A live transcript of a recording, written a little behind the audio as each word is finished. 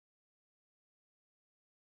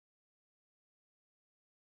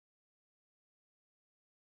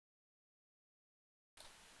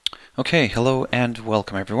Okay, hello and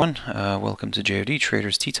welcome everyone. Welcome to JFD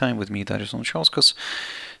Traders Tea Time with me, Darius Anucauskas.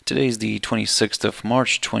 Today is the 26th of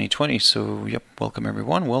March 2020, so welcome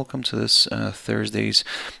everyone. Welcome to this Thursday's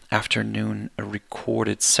afternoon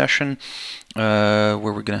recorded session where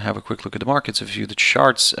we're going to have a quick look at the markets, a few of the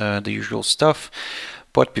charts, the usual stuff.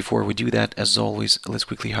 But before we do that, as always, let's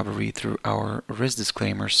quickly have a read through our risk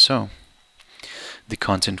disclaimers. So, the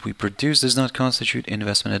content we produce does not constitute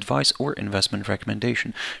investment advice or investment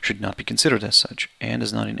recommendation, should not be considered as such, and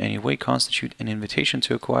does not in any way constitute an invitation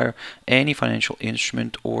to acquire any financial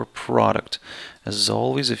instrument or product. As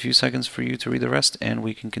always, a few seconds for you to read the rest and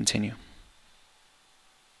we can continue.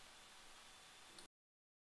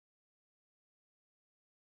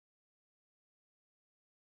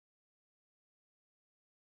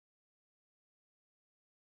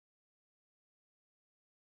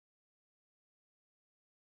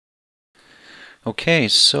 Okay,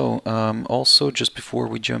 so also just before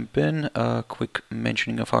we jump in, a quick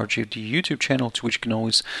mentioning of our JFD YouTube channel, to which you can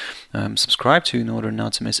always subscribe to in order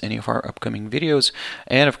not to miss any of our upcoming videos,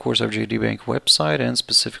 and of course our JFD Bank website and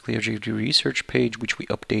specifically our JFD research page, which we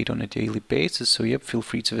update on a daily basis. So feel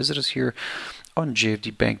free to visit us here on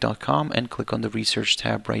jfdbank.com and click on the research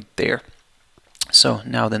tab right there. So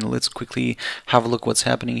now then, let's quickly have a look what's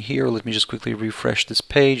happening here. Let me just quickly refresh this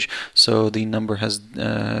page. So the number has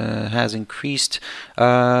increased,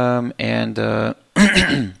 so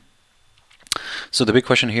the big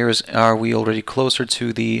question here is, are we already closer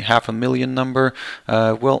to the 500,000 number?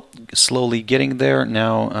 Well, slowly getting there.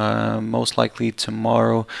 Now, most likely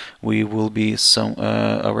tomorrow we will be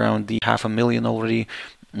around the 500,000 already.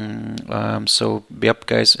 So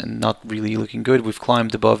guys, not really looking good. We've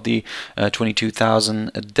climbed above the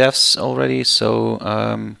 22,000 deaths already, so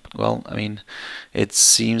well, I mean, it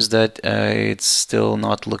seems that it's still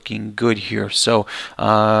not looking good here. So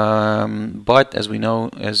but as we know,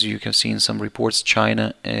 as you can see in some reports,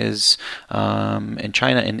 China and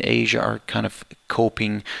Asia are kind of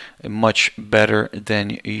coping much better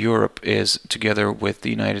than Europe is, together with the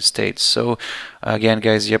United States. So again,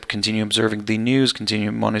 guys, continue observing the news,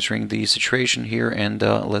 continue monitoring the situation here, and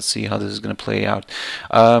let's see how this is going to play out.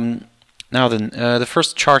 Now then, the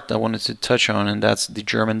first chart I wanted to touch on, and that's the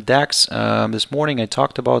German DAX. This morning I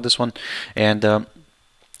talked about this one, and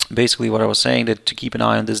basically what I was saying, that to keep an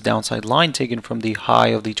eye on this downside line taken from the high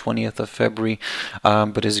of the 20th of February.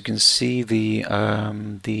 But as you can see, the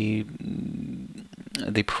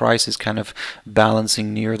price is kind of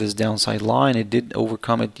balancing near this downside line. It did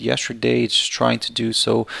overcome it yesterday. It's trying to do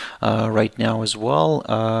so right now as well.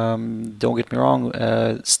 Don't get me wrong,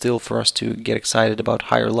 still for us to get excited about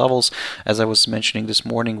higher levels, as I was mentioning this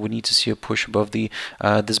morning, we need to see a push above the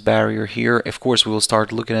this barrier here. Of course, we will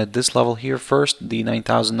start looking at this level here first, the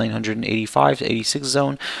 9,985 to 86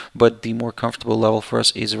 zone, but the more comfortable level for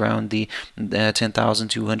us is around the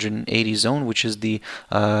 10,280 zone, which is the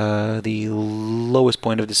lowest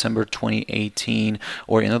point of December 2018,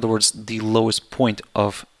 or in other words, the lowest point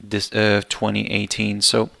of this 2018.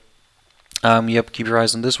 So keep your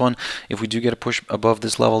eyes on this one. If we do get a push above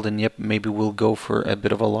this level, then maybe we'll go for a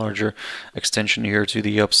bit of a larger extension here to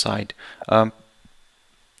the upside.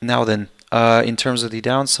 Now then, in terms of the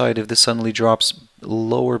downside, if this suddenly drops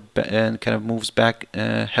lower and kind of moves back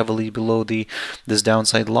heavily below this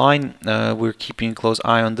downside line, we're keeping a close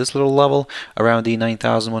eye on this little level around the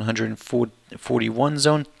 9,141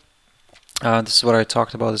 zone. This is what I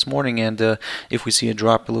talked about this morning, and if we see a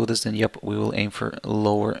drop below this, then we will aim for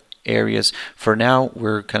lower areas. For now,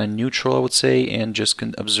 we're kind of neutral, I would say, and just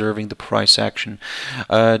observing the price action.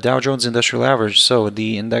 Dow Jones Industrial Average, so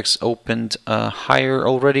the index opened higher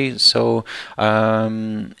already. So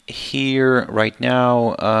here right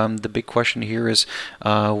now, the big question here is,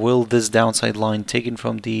 will this downside line taken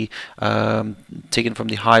from the high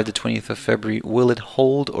of the 20th of February, will it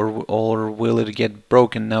hold, or will it get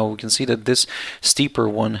broken? Now we can see that this steeper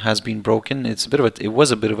one has been broken. It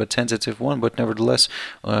was a bit of a tentative one, but nevertheless,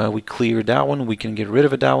 we cleared that one. We can get rid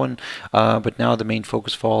of that one, but now the main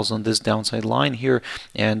focus falls on this downside line here,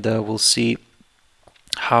 and we'll see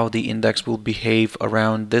how the index will behave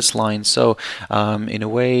around this line. So in a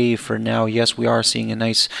way, for now, yes, we are seeing a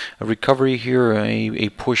nice recovery here, a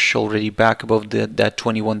push already back above that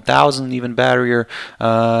 21,000 even barrier,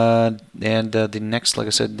 and the next, like I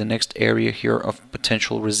said, the next area here of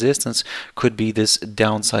potential resistance could be this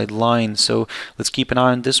downside line. So let's keep an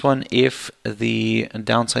eye on this one. If the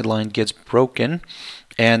downside line gets broken,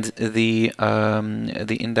 and the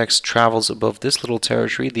index travels above this little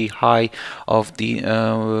territory, the high of the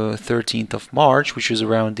 13th of March, which is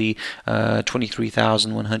around the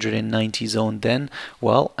 23,190 zone, then,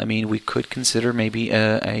 well, I mean, we could consider maybe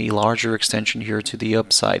a larger extension here to the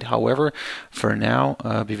upside. However, for now,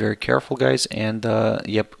 be very careful, guys, and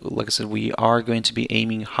yep, like I said, we are going to be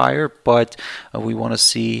aiming higher, but we want to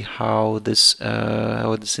see how this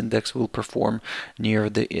index will perform near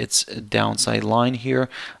its downside line here.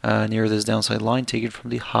 Near this downside line taken from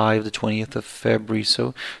the high of the 20th of February.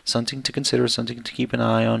 So something to consider, something to keep an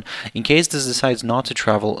eye on. In case this decides not to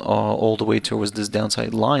travel all the way towards this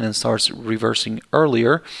downside line and starts reversing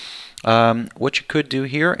earlier, what you could do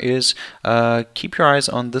here is keep your eyes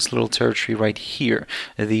on this little territory right here,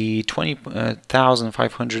 the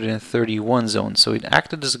 20,531 zone. So it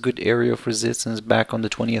acted as a good area of resistance back on the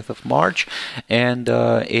 20th of March, and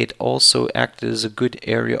it also acted as a good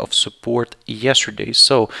area of support yesterday.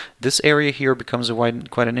 So this area here becomes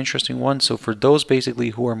quite an interesting one. So for those basically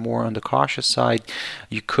who are more on the cautious side,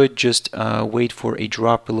 you could just wait for a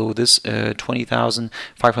drop below this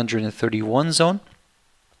 20,531 zone,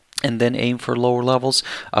 and then aim for lower levels,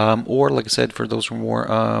 or like I said, for those who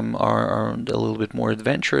are a little bit more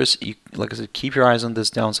adventurous, like I said, keep your eyes on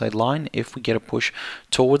this downside line. If we get a push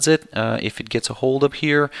towards it, if it gets a hold up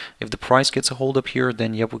here, if the price gets a hold up here,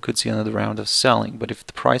 then yep, we could see another round of selling. But if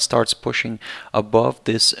the price starts pushing above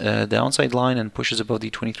this downside line and pushes above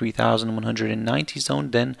the 23,190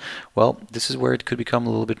 zone, then, well, this is where it could become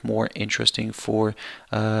a little bit more interesting for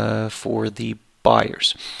the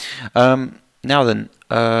buyers. Now then,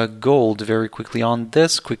 gold, very quickly on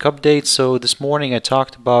this quick update. So this morning I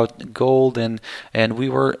talked about gold, and we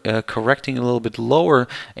were correcting a little bit lower,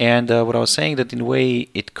 and what I was saying that in a way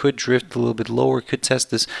it could drift a little bit lower, could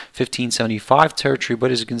test this 1575 territory,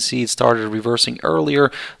 but as you can see, it started reversing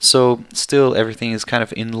earlier. So still everything is kind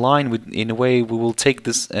of in line with, in a way, we will take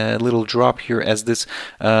this little drop here as this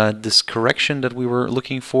this correction that we were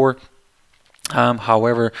looking for.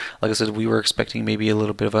 However, like I said, we were expecting maybe a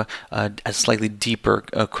little bit of a slightly deeper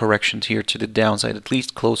correction here to the downside, at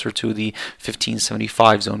least closer to the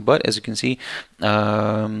 1575 zone. But as you can see,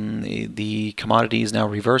 the commodity is now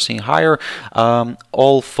reversing higher.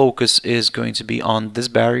 All focus is going to be on this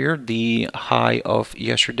barrier, the high of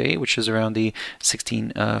yesterday, which is around the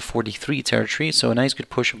 1643 territory. So a nice good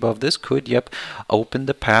push above this could, yep, open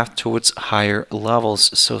the path towards higher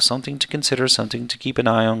levels. So something to consider, something to keep an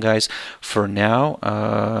eye on, guys. For now,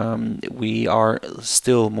 we are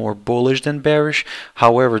still more bullish than bearish.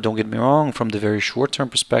 However, don't get me wrong, from the very short-term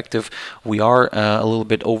perspective, we are a little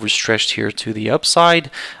bit overstretched here to the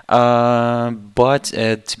upside, but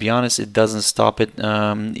to be honest, it doesn't stop it.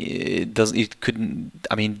 It couldn't.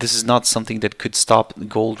 I mean, this is not something that could stop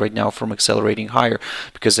gold right now from accelerating higher,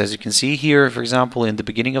 because as you can see here, for example, in the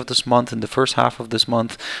beginning of this month, in the first half of this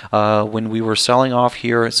month, when we were selling off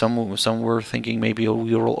here, some were thinking maybe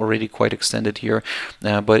we were already quite extended here,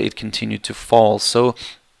 but it continued to fall. So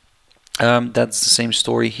that's the same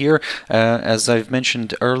story here. As I've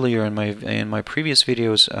mentioned earlier in my previous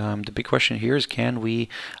videos, the big question here is, can we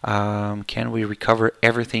recover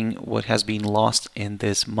everything what has been lost in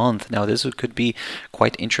this month? Now this could be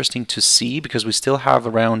quite interesting to see, because we still have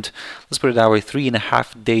around, let's put it that way,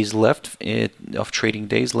 3.5 days left of trading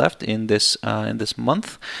days left in this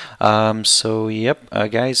month. So yep,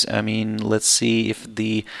 guys, I mean, let's see if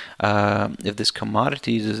this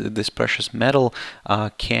commodity, this precious metal,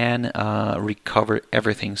 can recover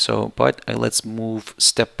everything. So, but let's move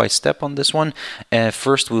step by step on this one.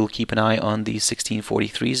 First, we'll keep an eye on the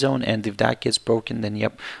 1643 zone, and if that gets broken, then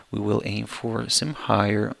yep, we will aim for some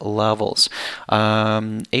higher levels.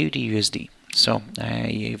 AUDUSD. So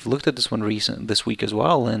I've looked at this one this week as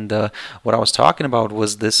well, and what I was talking about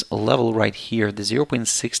was this level right here, the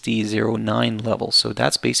 0.6009 level. So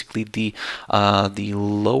that's basically the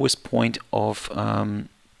lowest point of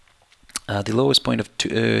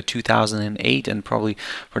 2008, and probably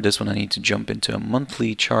for this one I need to jump into a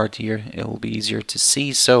monthly chart here. It will be easier to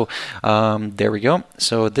see. So there we go.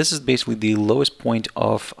 So this is basically the lowest point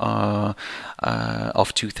of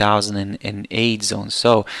 2008 zone.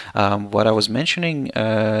 So what I was mentioning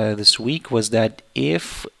this week was that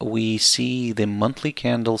if we see the monthly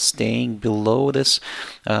candle staying below this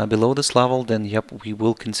level, then yep, we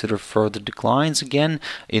will consider further declines again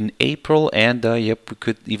in April, and yep, we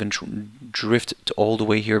could even drift all the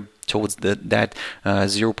way here towards that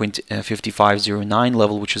 0.5509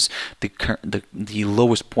 level, which is the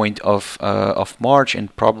lowest point of March,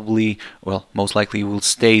 and probably, well, most likely will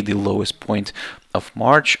stay the lowest point of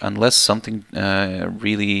March, unless something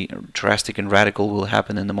really drastic and radical will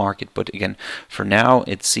happen in the market. But again, for now,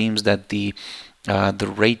 it seems that the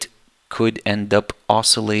the rate could end up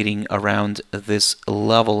oscillating around this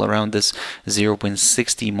level, around this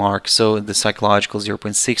 0.60 mark, so the psychological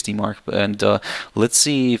 0.60 mark. And let's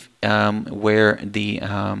see if, where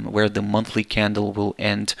the monthly candle will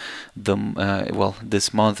end the well,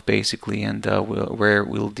 this month basically, and where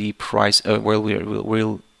will the price where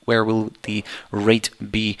will the rate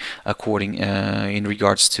be according in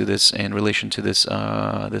regards to this, in relation to this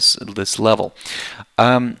this level.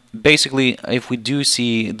 Basically, if we do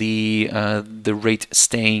see the rate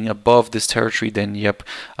staying above this territory, then yep,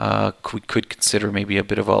 we could consider maybe a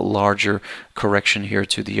bit of a larger correction here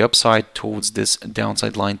to the upside towards this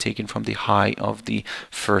downside line taken from the high of the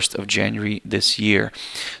 1st of January this year.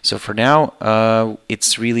 So for now,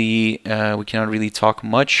 it's really we cannot really talk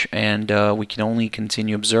much, and we can only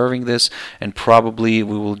continue observing this, and probably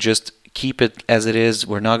we will just keep it as it is.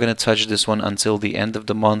 We're not going to touch this one until the end of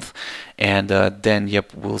the month, and then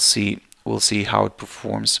yep, we'll see how it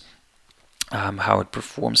performs. How it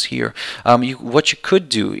performs here. What you could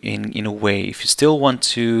do in a way, if you still want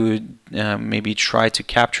to maybe try to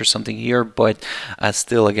capture something here, but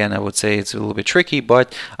still, again, I would say it's a little bit tricky.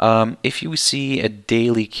 But if you see a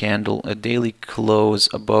daily candle, a daily close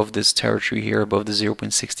above this territory here, above the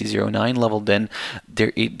 0.6009 level, then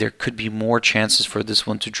there could be more chances for this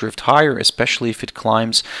one to drift higher, especially if it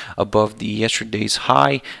climbs above the yesterday's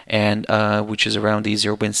high, and which is around the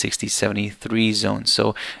 0.6073 zone.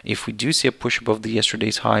 So if we do see a push above the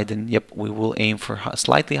yesterday's high, then yep, we will aim for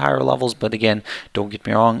slightly higher levels. But again, don't get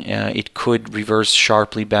me wrong, it could reverse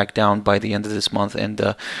sharply back down by the end of this month,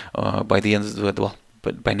 and by the end of the, well,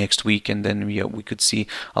 but by next week, and then we could see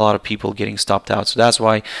a lot of people getting stopped out. So that's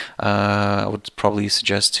why I would probably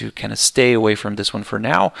suggest to kind of stay away from this one for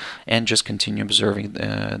now and just continue observing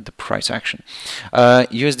the price action.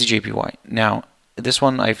 USDJPY. Now, this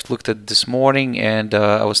one I've looked at this morning, and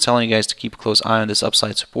I was telling you guys to keep a close eye on this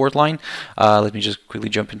upside support line. Let me just quickly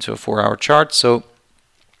jump into a 4-hour chart. So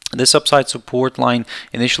this upside support line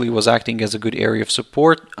initially was acting as a good area of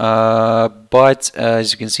support, but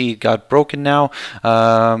as you can see, it got broken now,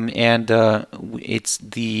 and it's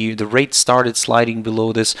the rate started sliding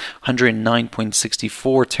below this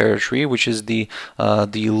 109.64 territory, which is the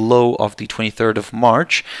low of the 23rd of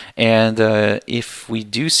March. And if we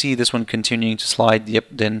do see this one continuing to slide, yep,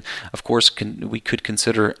 then of course we could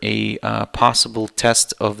consider a possible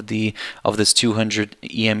test of this 200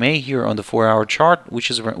 EMA here on the 4-hour chart,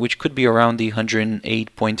 which could be around the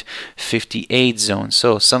 108.58 zone.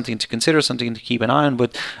 So something to consider, something to keep an eye on.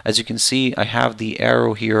 But as you can see, I have the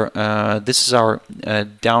arrow here. This is our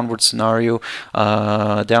downward scenario,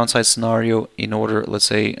 downside scenario, in order, let's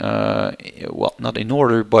say, well, not in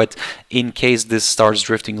order, but in case this starts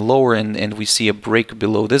drifting lower and we see a break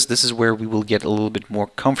below this, this is where we will get a little bit more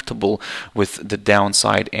comfortable with the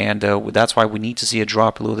downside. And that's why we need to see a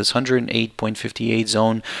drop below this 108.58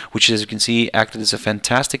 zone, which, as you can see, acted as a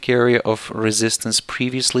fantastic area of resistance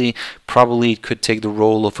previously. Probably it could take the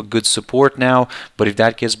role of a good support now, but if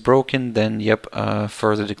that gets broken, then yep,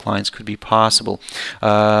 further declines could be possible.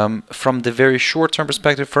 From the very short-term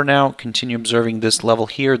perspective for now, continue observing this level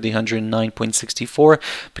here, the 109.64,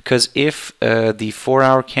 because if the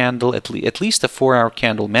 4-hour candle, at least a 4-hour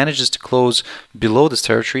candle, manages to close below this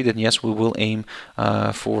territory, then yes, we will aim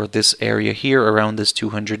for this area here around this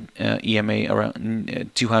 200 EMA,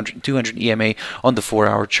 around 200 EMA on the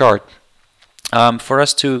 4-hour chart. For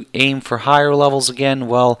us to aim for higher levels again,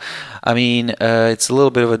 well, I mean, it's a little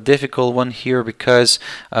bit of a difficult one here, because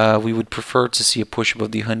we would prefer to see a push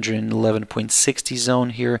above the 111.60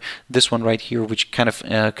 zone here, this one right here, which kind of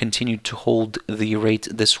continued to hold the rate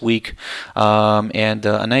this week, and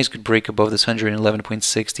a nice good break above this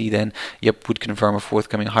 111.60, then yep, would confirm a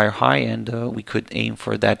forthcoming higher high, and we could aim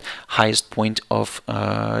for that highest point of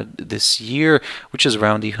this year, which is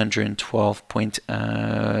around the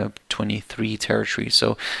 112.23 territory.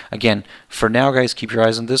 So again, for now, guys, keep your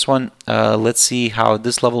eyes on this one. Let's see how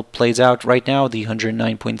this level plays out right now, the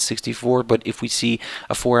 109.64. But if we see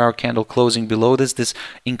a 4-hour candle closing below this, this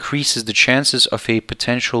increases the chances of a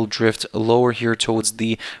potential drift lower here towards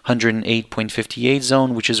the 108.58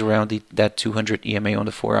 zone, which is around that 200 EMA on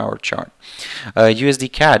the 4-hour chart.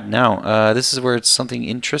 USDCAD. Now, this is where it's something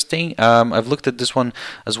interesting. I've looked at this one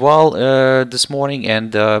as well this morning,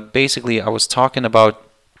 and basically I was talking about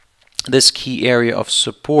this key area of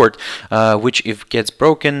support, which if gets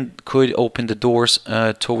broken could open the doors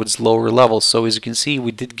towards lower levels. So as you can see,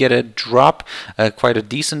 we did get a drop, quite a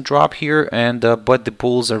decent drop here, and but the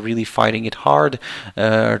bulls are really fighting it hard,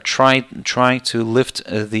 trying to lift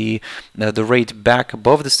the rate back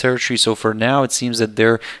above this territory. So for now it seems that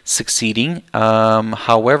they're succeeding.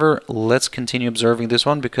 However, let's continue observing this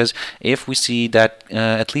one, because if we see that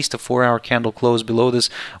at least a 4-hour candle close below this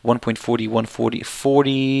 1.40, 140,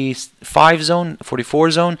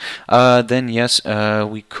 44 zone, then yes,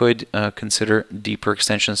 we could consider deeper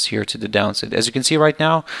extensions here to the downside. As you can see right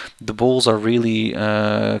now, the bulls are really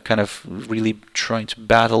really trying to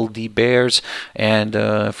battle the bears, and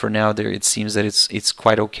for now there it seems that it's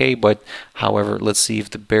quite okay. But however, let's see if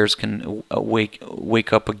the bears can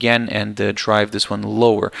wake up again and drive this one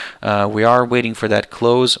lower. We are waiting for that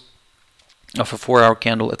close of a 4-hour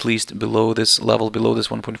candle at least below this level, below this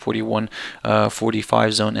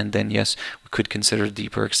 1.4145 zone, and then yes, we could consider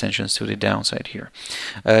deeper extensions to the downside here.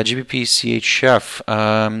 GBPCHF,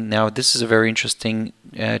 now this is a very interesting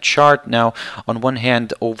chart. Now on one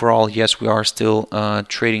hand, overall, yes, we are still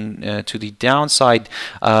trading to the downside,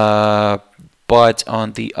 but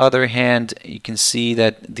on the other hand, you can see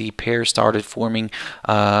that the pair started forming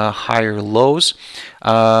higher lows,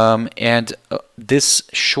 and this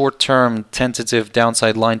short-term tentative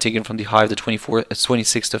downside line taken from the high of the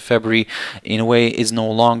 26th of February in a way is no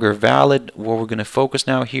longer valid. What we're going to focus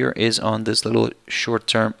now here is on this little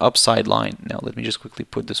short-term upside line. Now let me just quickly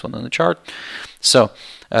put this one on the chart. So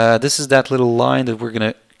this is that little line that we're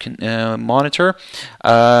going to monitor.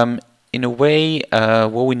 In a way,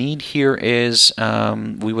 what we need here is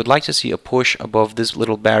we would like to see a push above this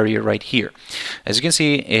little barrier right here. As you can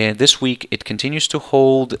see, this week it continues to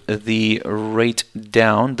hold the rate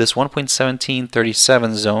down, this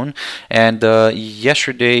 1.1737 zone, and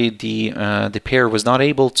yesterday the pair was not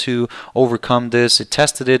able to overcome this. It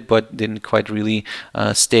tested it, but didn't quite really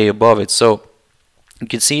stay above it. So you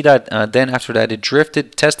can see that then after that it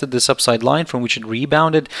drifted, tested this upside line from which it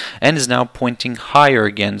rebounded, and is now pointing higher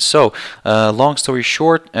again. So long story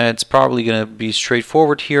short, it's probably going to be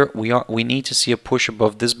straightforward here. We need to see a push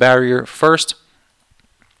above this barrier first,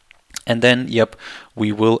 and then yep,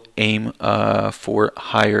 we will aim for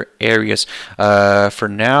higher areas. For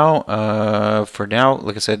now,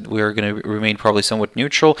 like I said, we are going to remain probably somewhat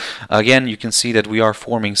neutral. Again, you can see that we are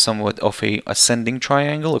forming somewhat of a ascending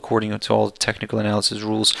triangle. According to all technical analysis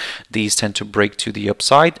rules, these tend to break to the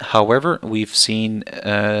upside. However, we've seen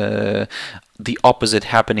the opposite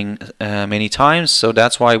happening many times, so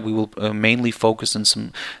that's why we will mainly focus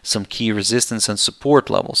on some key resistance and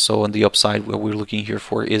support levels. So on the upside, what we're looking here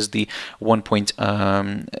for is the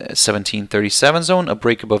 1.1737 zone. A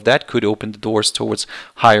break above that could open the doors towards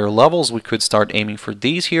higher levels. We could start aiming for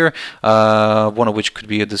these here, one of which could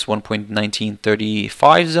be at this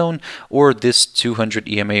 1.1935 zone, or this 200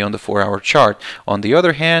 EMA on the 4-hour chart. On the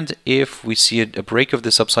other hand, if we see a break of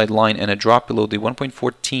this upside line and a drop below the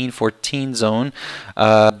 1.1414 zone,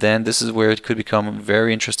 then this is where it could become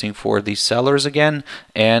very interesting for the sellers again,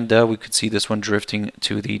 and we could see this one drifting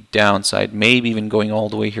to the downside, maybe even going all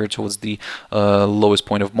the way here towards the lowest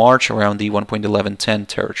point of March, around the 1.1110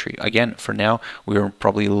 territory. Again, for now, we're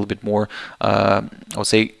probably a little bit more, I would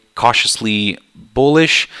say, cautiously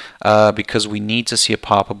bullish, because we need to see a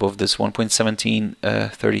pop above this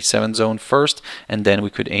 1.1737 zone first, and then we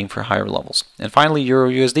could aim for higher levels. And finally,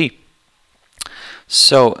 EURUSD.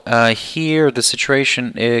 So here the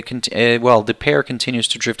situation, well, the pair continues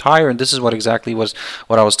to drift higher, and this is what exactly was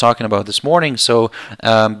what I was talking about this morning. So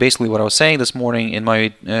basically what I was saying this morning in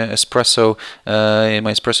my espresso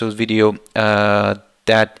video,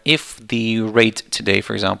 that if the rate today,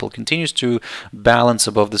 for example, continues to balance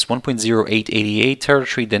above this 1.0888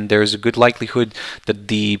 territory, then there is a good likelihood that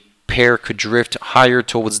the pair could drift higher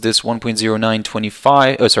towards this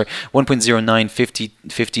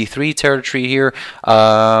 1.0953 territory here,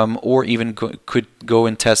 or even could go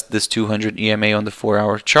and test this 200 EMA on the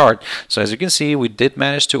 4-hour chart. So as you can see, we did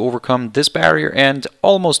manage to overcome this barrier and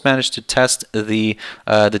almost managed to test the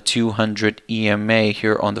 200 EMA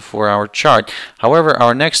here on the 4-hour chart. However,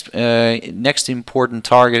 our next important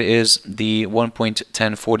target is the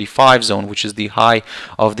 1.1045 zone, which is the high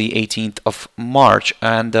of the 18th of March,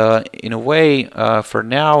 and in a way, for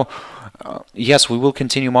now, yes, we will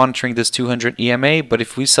continue monitoring this 200 EMA, but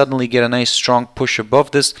if we suddenly get a nice strong push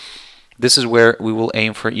above this, this is where we will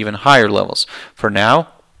aim for even higher levels. For now,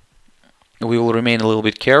 we will remain a little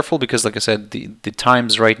bit careful, because like I said, the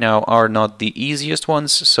times right now are not the easiest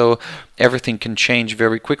ones, so everything can change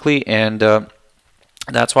very quickly, and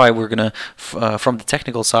That's why we're gonna, from the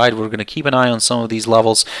technical side, we're gonna keep an eye on some of these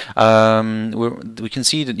levels. We can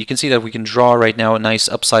see that we can draw right now a nice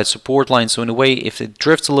upside support line. So in a way, if it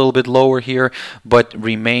drifts a little bit lower here, but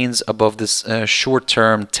remains above this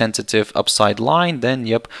short-term tentative upside line, then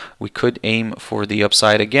yep, we could aim for the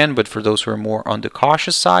upside again. But for those who are more on the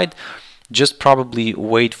cautious side, just probably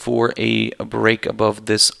wait for a break above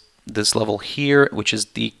this level here, which is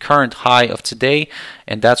the current high of today,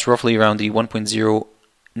 and that's roughly around the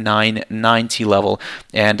 1.0990 level.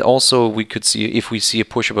 And also we could see, if we see a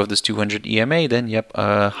push above this 200 EMA, then yep,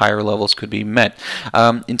 higher levels could be met.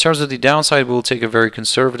 In terms of the downside, we'll take a very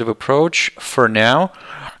conservative approach for now.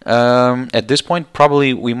 At this point,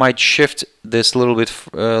 probably we might shift this a little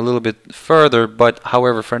bit further, but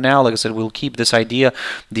however, for now, like I said, we'll keep this idea.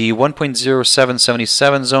 The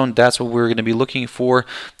 1.0777 zone, that's what we're going to be looking for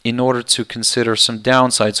in order to consider some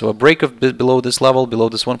downside. So a break of below this level, below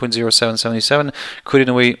this 1.0777, could in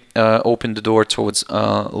a way open the door towards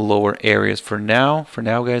lower areas. For now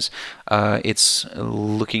guys, it's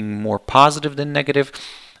looking more positive than negative.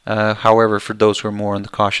 However, for those who are more on the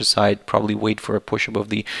cautious side, probably wait for a push above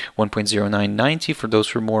the 1.0990. For those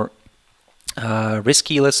who are more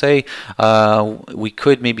risky, let's say, we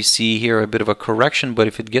could maybe see here a bit of a correction, but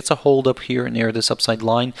if it gets a hold up here near this upside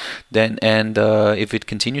line, then if it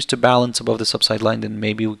continues to balance above this upside line, then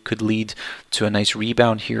maybe we could lead to a nice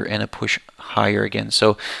rebound here and a push higher again.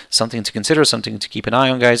 So something to consider, something to keep an eye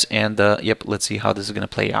on, guys. And yep, let's see how this is going to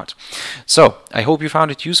play out. So I hope you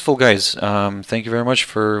found it useful, guys. Thank you very much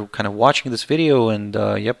for kind of watching this video, and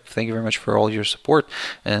yep, thank you very much for all your support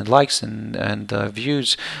and likes and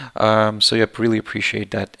views. So yep, really appreciate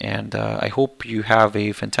that, and I hope you have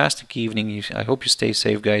a fantastic evening. I hope you stay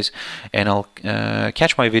safe, guys, and I'll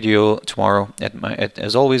catch my video tomorrow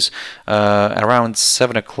as always around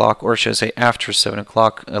 7 o'clock, or should I say after 7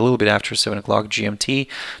 o'clock, a little bit after 7 o'clock GMT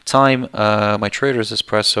time, my trader's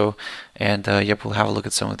espresso, and yep, we'll have a look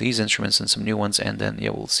at some of these instruments and some new ones, and then yeah,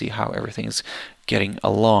 we'll see how everything's getting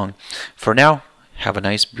along. For now, have a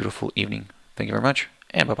nice, beautiful evening. Thank you very much,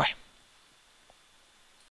 and bye-bye.